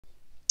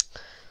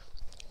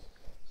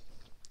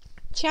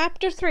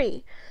Chapter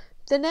 3.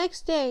 The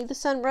next day the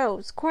sun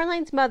rose.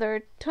 Coraline's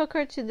mother took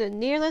her to the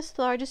nearest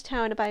largest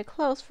town to buy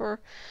clothes for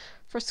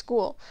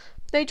school.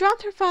 They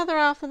dropped her father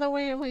off at the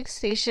railway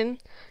station,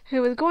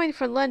 who was going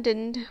for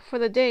London for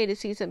the day to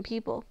see some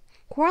people.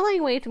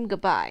 Coraline waved him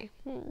goodbye.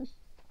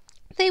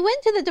 They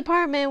went to the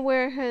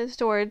department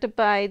store to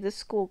buy the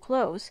school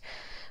clothes.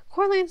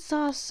 Coraline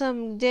saw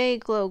some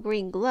day-glow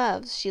green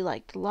gloves she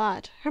liked a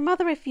lot. Her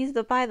mother refused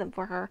to buy them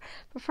for her,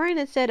 preferring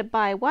instead to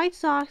buy white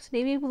socks,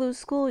 navy blue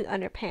school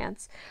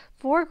underpants,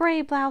 4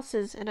 gray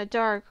blouses, and a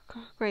dark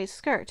gray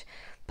skirt.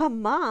 But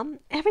Mom,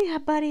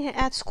 everybody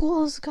at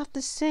school's got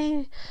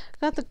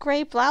the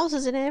gray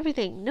blouses and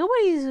everything.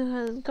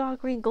 Nobody's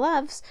got green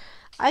gloves.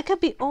 I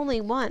could be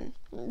only one.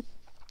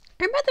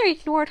 Her mother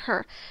ignored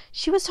her.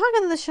 She was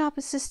talking to the shop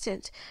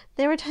assistant.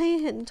 They were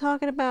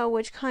talking about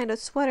which kind of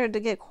sweater to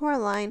get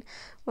Coraline,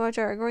 which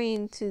are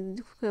agreeing to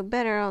go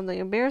better on the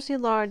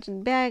embarrassingly large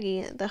and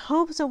baggy, the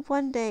hopes of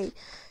one day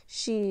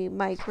she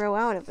might grow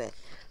out of it.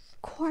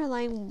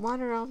 Coraline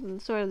wandered off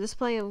and saw a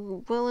display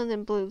of woolen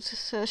and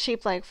blues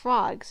shaped like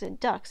frogs and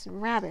ducks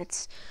and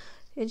rabbits.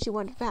 And she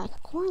wandered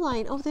back.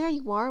 Coraline, oh, there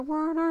you are.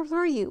 Where on earth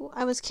were you?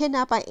 I was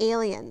kidnapped by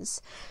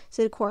aliens,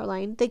 said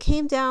Coraline. They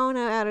came down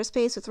out of outer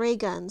space with ray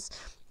guns.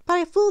 But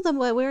I fooled them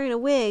by wearing a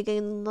wig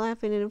and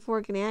laughing in a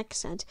foreign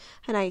accent,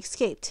 and I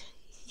escaped.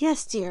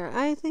 Yes, dear,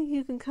 I think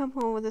you can come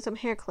home with some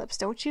hair clips,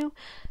 don't you?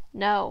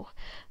 No.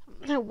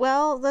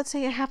 Well, let's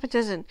say a half a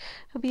dozen.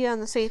 I'll be on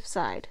the safe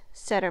side,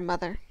 said her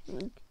mother.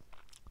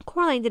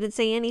 Coraline didn't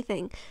say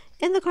anything.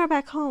 In the car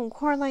back home,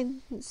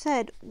 Coraline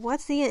said,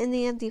 "What's in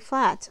the empty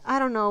flat?" "I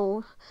don't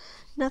know.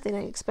 Nothing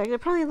I expect.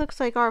 It probably looks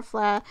like our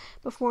flat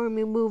before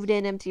we moved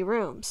in empty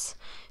rooms."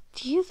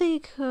 "Do you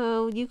think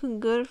you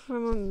can go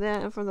from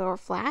our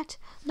flat?"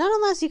 "Not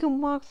unless you can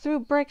walk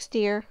through bricks,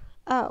 dear."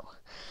 "Oh."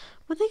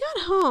 When they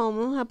got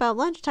home, about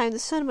lunchtime, the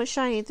sun was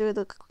shining through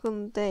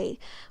the day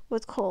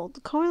was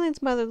cold.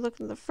 Coraline's mother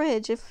looked in the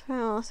fridge and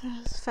found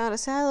a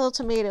sad little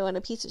tomato and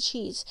a piece of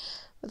cheese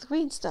with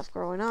green stuff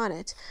growing on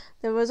it.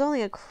 There was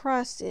only a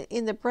crust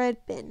in the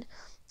bread bin.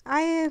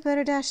 "I had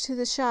better dash to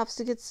the shops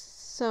to get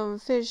some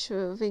fish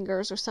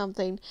fingers or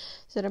something,"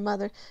 said her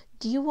mother.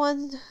 "Do you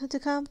want to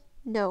come?"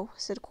 "No,"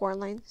 said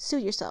Coraline.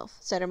 "Suit yourself,"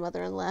 said her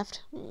mother, and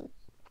left.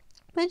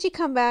 Then she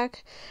came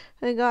back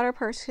and got her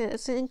purse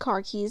and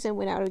car keys and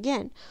went out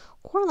again.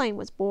 Coraline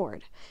was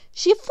bored.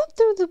 She flipped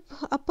through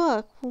a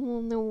book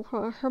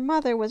her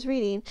mother was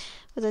reading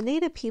with the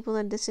native people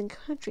in a distant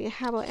country,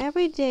 how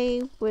every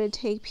day would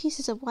take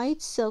pieces of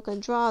white silk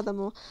and draw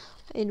them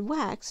in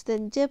wax,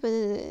 then dip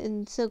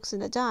in silks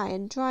in a dye,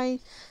 and dry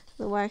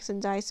the wax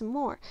and dye some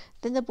more.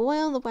 Then to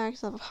boil the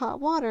wax of hot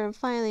water, and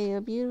finally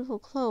beautiful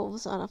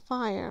clothes on a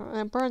fire,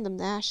 and burn them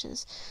to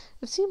ashes.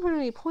 It seemed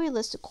pretty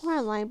pointless to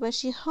Coraline, but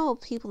she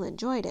hoped people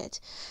enjoyed it.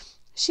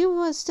 She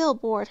was still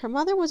bored. Her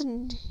mother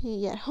wasn't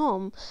yet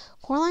home.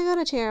 Coraline got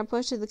a chair and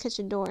pushed to the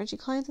kitchen door, and she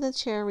climbed to the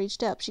chair and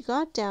reached up. She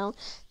got down,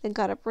 then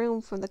got a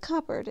broom from the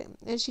cupboard,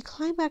 and she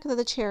climbed back into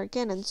the chair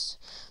again and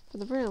for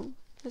the broom.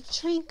 The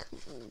trink.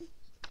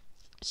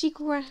 She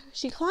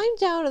climbed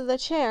down to the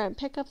chair and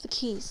picked up the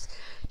keys.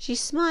 She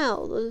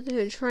smiled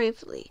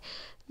triumphantly.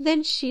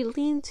 Then she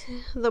leaned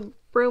the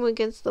broom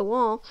against the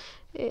wall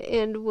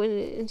and went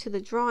into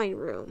the drawing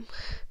room.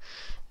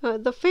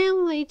 The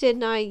family did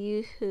not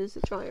use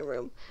the drawing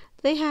room.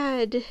 They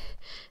had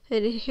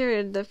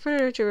inherited the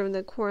furniture room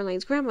that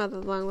Coraline's grandmother,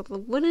 along with a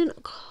wooden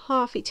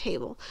coffee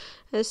table,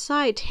 a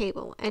side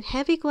table, and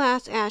heavy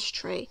glass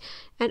ashtray,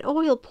 and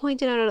oil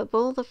pointed out of a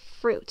bowl of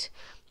fruit.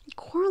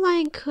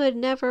 Coraline could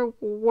never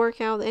work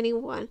out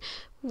anyone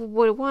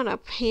would want to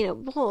paint a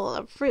bowl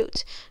of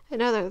fruit.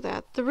 And other than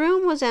that, the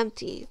room was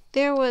empty.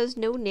 There was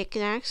no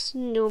knickknacks,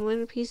 no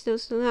mantelpiece,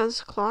 no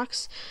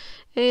clocks,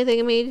 anything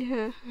that made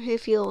her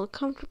feel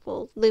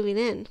comfortable living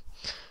in.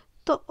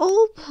 The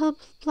old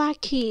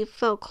black key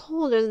felt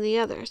colder than the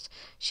others.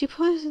 She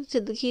pushed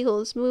the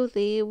keyhole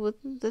smoothly with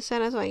the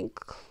satisfying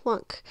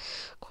clunk.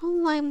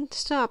 Coraline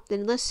stopped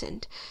and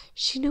listened.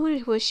 She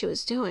knew what she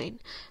was doing.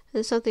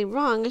 There's something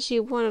wrong, and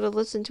she wanted to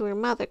listen to her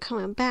mother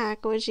coming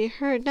back, when she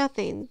heard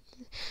nothing.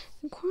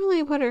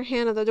 Coraline put her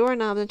hand on the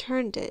doorknob and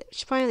turned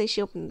it. Finally,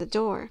 she opened the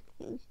door.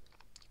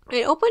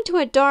 It opened to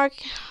a dark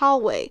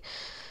hallway.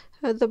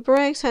 The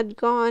bricks had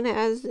gone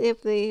as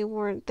if they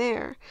weren't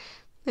there.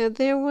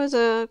 There was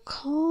a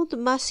cold,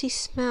 musty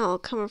smell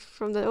coming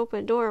from the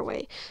open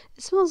doorway.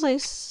 It smells like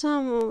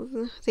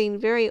something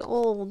very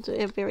old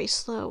and very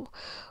slow.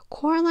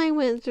 Coraline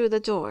went through the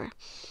door.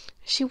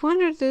 She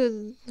wandered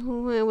through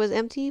when it was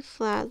empty,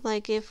 flat,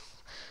 like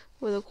if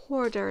where the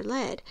corridor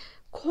led.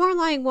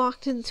 Coraline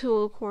walked into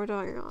a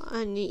corridor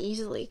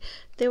uneasily.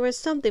 There was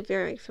something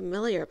very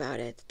familiar about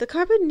it. The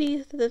carpet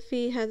beneath the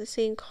feet had the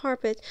same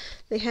carpet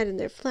they had in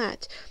their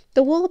flat.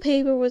 The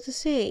wallpaper was the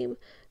same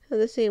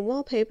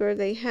wallpaper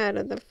they had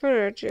on the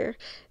furniture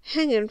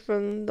hanging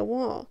from the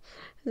wall,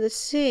 the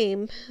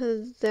same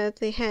that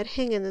they had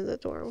hanging in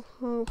the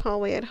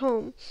hallway at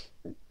home.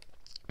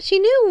 She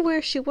knew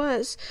where she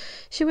was.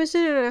 She was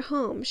in her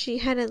home. She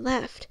hadn't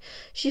left.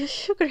 She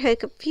shook her head,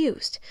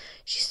 confused.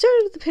 She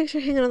started with the picture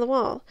hanging on the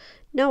wall.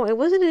 No, it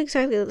wasn't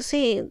exactly the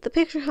same. The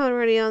picture had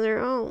already on their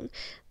own.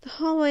 The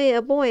hallway,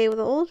 a boy with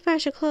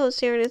old-fashioned clothes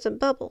staring at some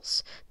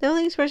bubbles. The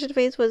only expression on his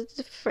face was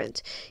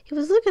different. He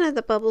was looking at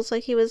the bubbles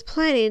like he was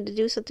planning to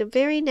do something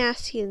very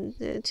nasty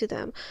to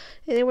them,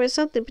 and there was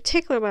something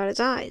particular about his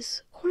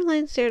eyes.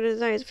 Coraline stared at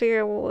his eyes to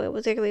figure out what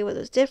exactly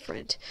was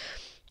different.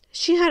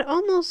 She had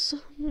almost...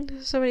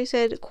 Somebody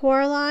said,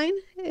 "Coraline?"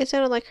 It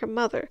sounded like her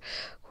mother.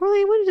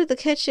 Coraline went into the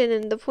kitchen,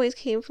 and the voice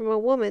came from a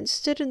woman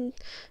stood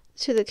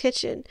into the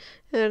kitchen.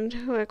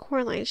 And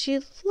Coraline, she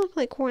looked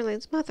like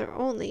Coraline's mother,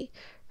 only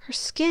her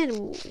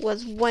skin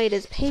was white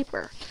as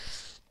paper.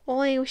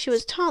 Only she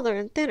was taller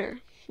and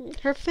thinner.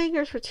 Her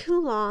fingers were too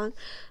long,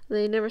 and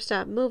they never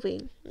stopped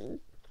moving.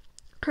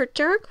 Her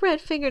dark red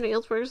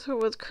fingernails were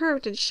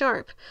curved and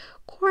sharp.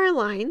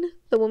 "Coraline,"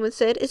 the woman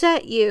said, "is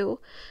that you?"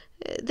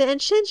 Then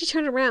she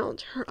turned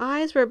around. Her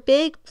eyes were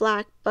big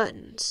black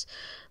buttons.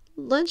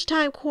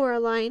 "Lunchtime,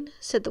 Coraline,"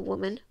 said the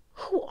woman.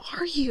 "Who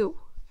are you?"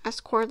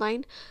 asked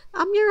Coraline.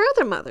 "I'm your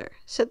other mother,"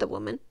 said the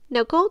woman.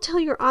 "Now go tell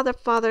your other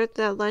father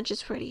that lunch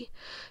is ready."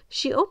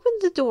 She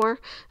opened the door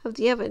of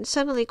the oven.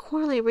 Suddenly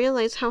Coraline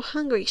realized how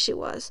hungry she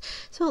was.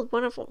 It smelled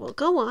wonderful. "Well,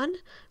 go on."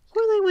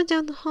 Coraline went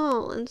down the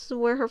hall and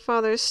where her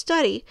father's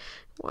study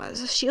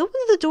was. She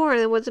opened the door, and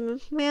there was a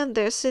man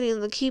there sitting on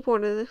the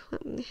keyboard of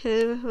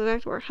the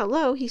back door.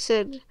 "Hello," he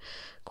said.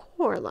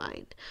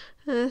 "Coraline,"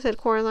 said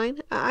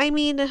Coraline. "I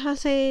mean,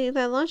 say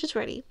that lunch is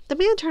ready." The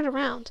man turned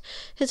around.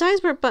 His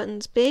eyes were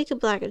buttons, big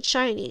and black and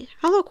shiny.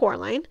 "Hello,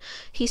 Coraline,"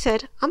 he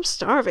said. "I'm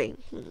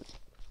starving."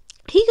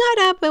 He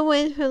got up and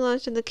went for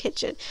lunch in the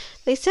kitchen.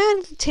 They sat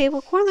at the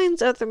table.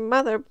 Coraline's other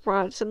mother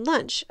brought some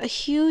lunch. A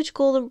huge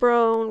golden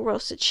brown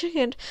roasted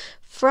chicken,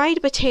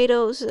 fried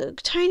potatoes,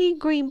 tiny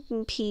green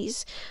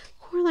peas.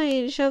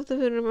 Coraline shoved the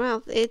food in her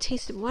mouth. It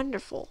tasted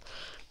wonderful.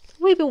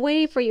 "We've been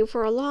waiting for you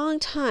for a long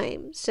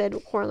time,"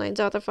 said Coraline's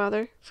other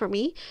father. "For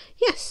me?"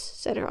 "Yes,"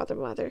 said her other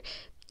mother.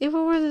 "If it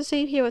were the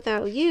same here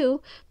without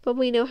you, but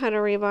we know how to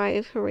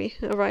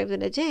arrive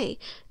in a day.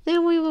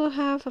 Then we will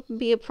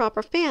be a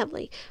proper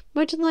family.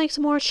 Would you like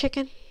some more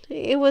chicken?"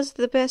 It was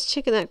the best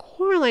chicken that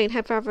Coraline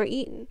had ever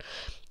eaten.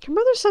 Her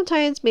mother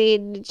sometimes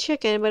made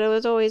chicken, but it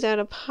was always out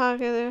of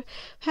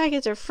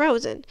packets or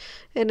frozen,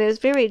 and it was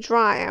very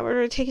dry. I would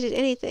have taken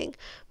anything.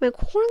 When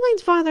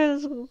Coraline's father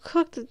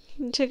cooked the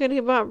chicken,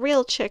 he bought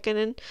real chicken,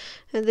 and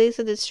they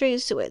added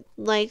strings to it,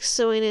 like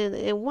sewing it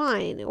in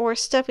wine, or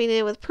stuffing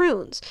it with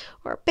prunes,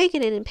 or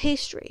baking it in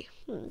pastry.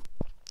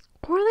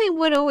 Coraline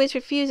would always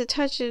refuse to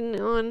touch it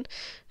on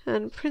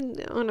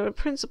a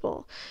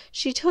principle.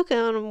 She took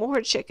on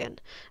more chicken.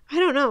 I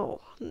don't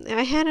know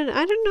I had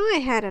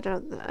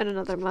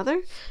another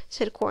mother,"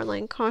 said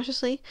Coraline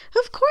cautiously.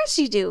 "Of course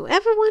you do.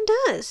 Everyone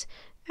does,"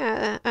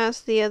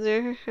 asked the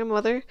other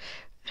mother,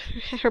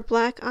 her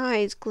black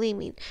eyes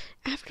gleaming.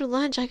 "After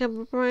lunch I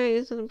can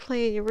rise and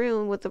play in your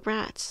room with the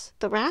rats."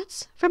 "The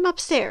rats?" "From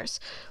upstairs."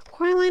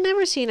 Coraline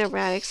never seen a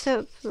rat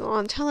except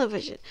on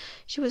television.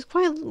 She was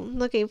quite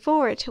looking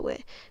forward to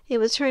it. It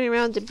was turning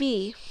around to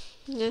be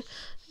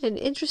an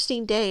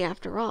interesting day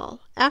after all.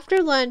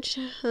 After lunch,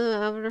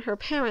 after her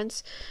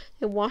parents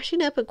and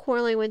washing up, and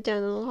Coraline went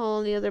down the hall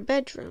in the other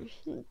bedroom.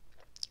 It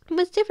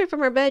was different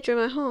from her bedroom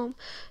at home.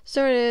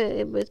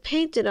 It was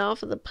painted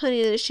off with a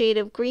punny shade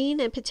of green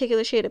and a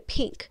particular shade of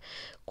pink.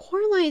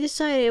 Coraline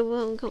decided it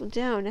wouldn't go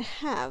down to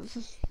have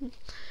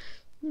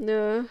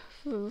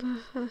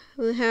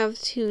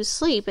to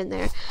sleep in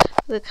there.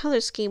 The color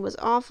scheme was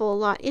a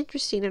lot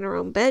interesting in her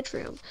own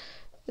bedroom.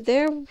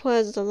 There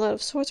was a lot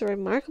of sorts of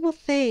remarkable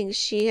things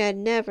she had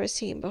never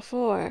seen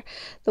before.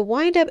 The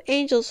wind-up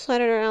angels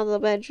fluttered around the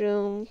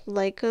bedroom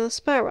like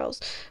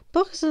sparrows.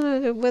 Books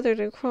withered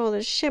and crawled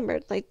and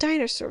shimmered like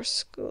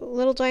dinosaurs.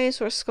 Little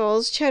dinosaur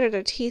skulls chattered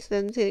their teeth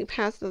and they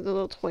passed the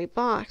little toy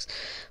box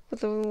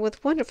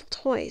with wonderful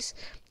toys.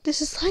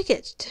 "This is like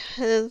it,"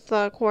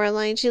 thought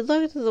Coraline. She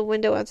looked at the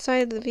window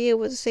outside. The view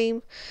was the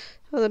same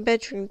of the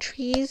bedroom.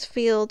 Trees,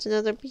 fields, and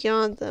other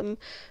beyond them,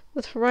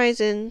 with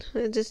horizon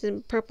and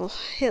distant purple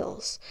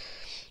hills.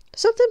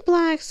 Something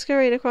black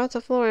scurried across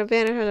the floor and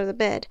vanished under the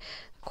bed.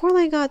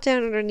 Coraline got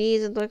down on her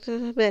knees and looked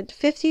at the bed.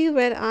 50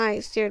 red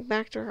eyes stared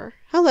back to her.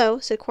 "Hello,"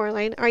 said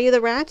Coraline. "Are you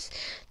the rats?"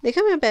 They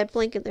come out of bed,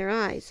 blinking their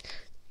eyes.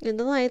 In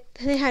the light,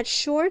 they had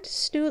short,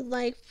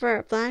 snoot-like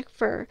black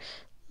fur,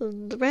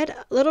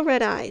 little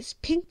red eyes,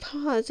 pink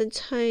paws, and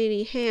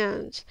tiny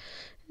hands.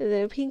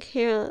 Their pink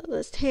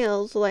hairless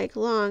tails like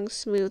long,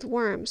 smooth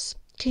worms.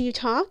 "Can you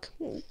talk?"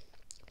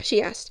 she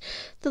asked.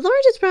 The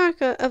largest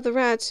of the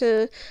rats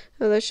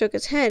shook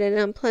his head in an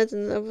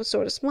unpleasant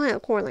sort of smile.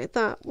 Coraline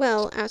thought.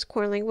 "Well," asked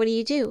Coraline, "what do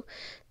you do?"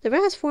 The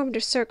rats formed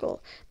a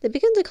circle. They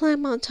began to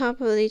climb on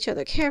top of each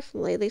other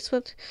carefully. They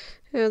swept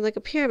like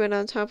a pyramid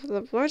on top of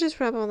the largest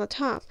rat on the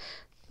top.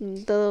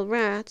 The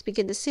rats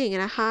began to sing in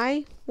a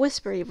high,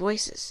 whispery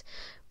voices.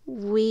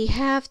 "We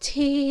have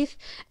teeth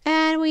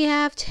and we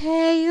have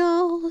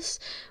tails.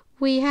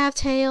 We have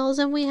tails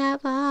and we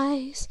have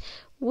eyes.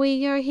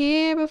 We are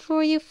here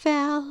before you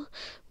fell.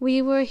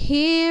 We were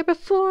here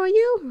before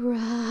you rise.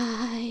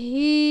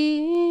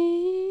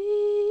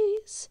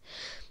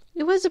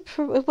 It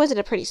wasn't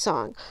a pretty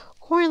song.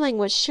 Coraline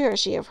was sure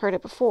she had heard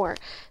it before,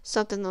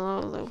 something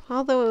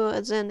although it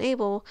was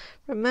unable to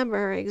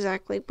remember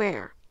exactly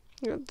where.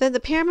 Then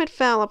the pyramid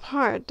fell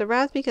apart. The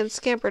rats began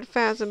scampered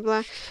fast and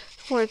black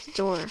towards the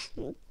door.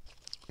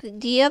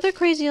 The other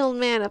crazy old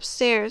man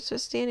upstairs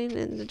was standing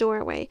in the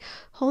doorway,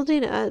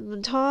 holding a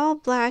tall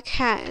black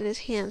hat in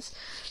his hands.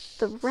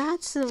 The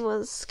rats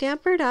was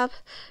scampered up,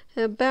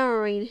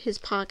 burrowing his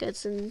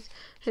pockets and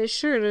his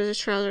shirt and his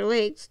trouser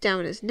legs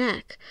down his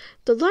neck.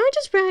 The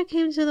largest rat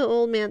came to the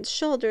old man's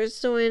shoulders,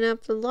 throwing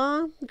up the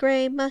long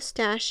gray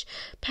mustache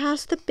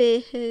past the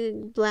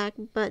big black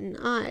button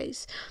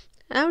eyes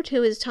out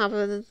to his top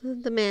of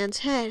the man's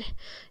head.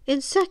 In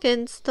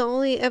seconds, the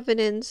only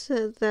evidence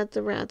that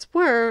the rats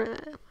were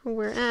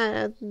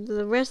at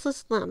the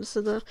restless lumps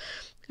of the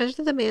edge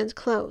of the man's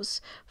clothes,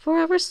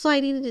 forever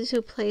sliding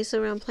into place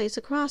around place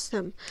across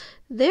them.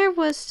 There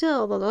was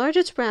still the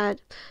largest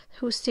rat,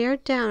 who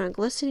stared down with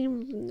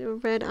glistening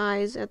red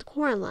eyes at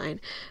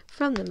Coraline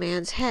from the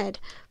man's head.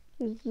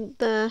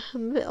 The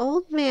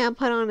old man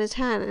put on his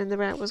hat and the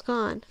rat was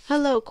gone.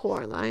 "Hello,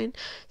 Coraline,"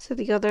 said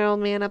the other old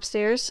man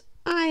upstairs.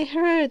 "I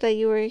heard that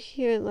you were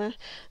here.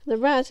 The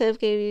rats have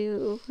gave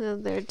you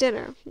their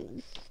dinner.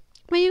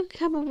 But you can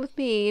come with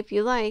me if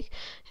you like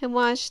and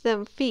watch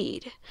them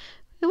feed."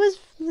 They was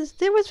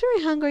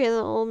very hungry at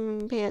the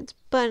old man's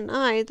button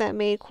eyes that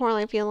made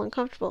Coraline feel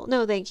uncomfortable.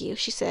 "No, thank you,"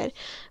 she said.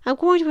 "I'm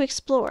going to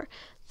explore."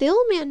 The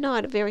old man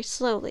nodded very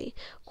slowly.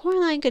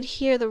 Coraline could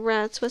hear the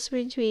rats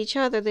whispering to each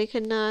other. They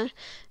could not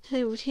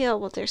tell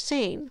what they're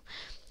saying.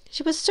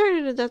 She was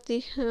certain that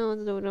they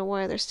don't know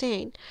why they're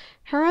saying.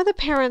 Her other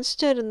parents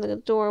stood in the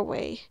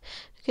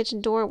kitchen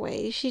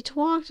doorway. She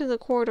walked in the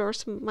corridor,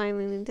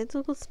 smiling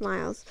identical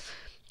smiles,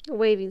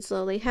 waving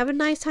slowly. "Have a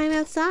nice time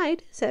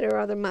outside," said her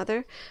other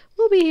mother.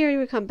 "We'll be here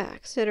when we come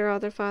back," said her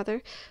other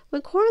father.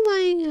 When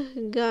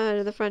Coraline got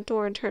to the front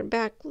door and turned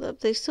back,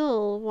 they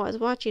still was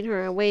watching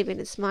her and waving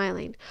and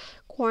smiling.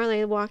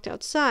 Coraline walked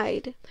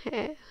outside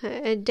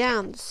and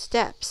down the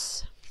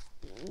steps.